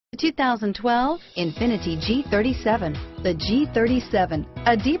2012 Infiniti G37. The G37,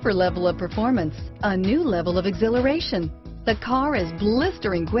 a deeper level of performance, a new level of exhilaration. The car is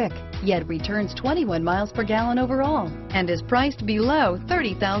blistering quick, yet returns 21 miles per gallon overall and is priced below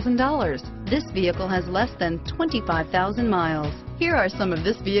 $30,000. This vehicle has less than 25,000 miles. Here are some of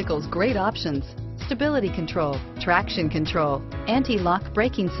this vehicle's great options: stability control, traction control, anti-lock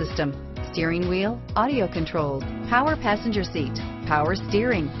braking system, steering wheel audio controls, power passenger seat, power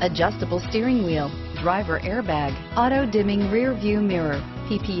steering, adjustable steering wheel, driver airbag, auto dimming rear view mirror,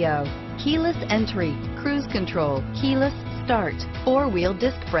 PPO, keyless entry, cruise control, keyless start, four-wheel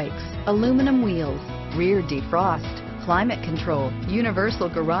disc brakes, aluminum wheels, rear defrost, climate control, universal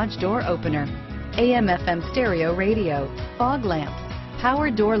garage door opener, AM/FM stereo radio, fog lamps, power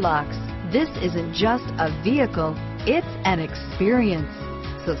door locks. This isn't just a vehicle, it's an experience.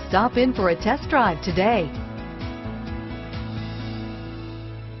 So stop in for a test drive today.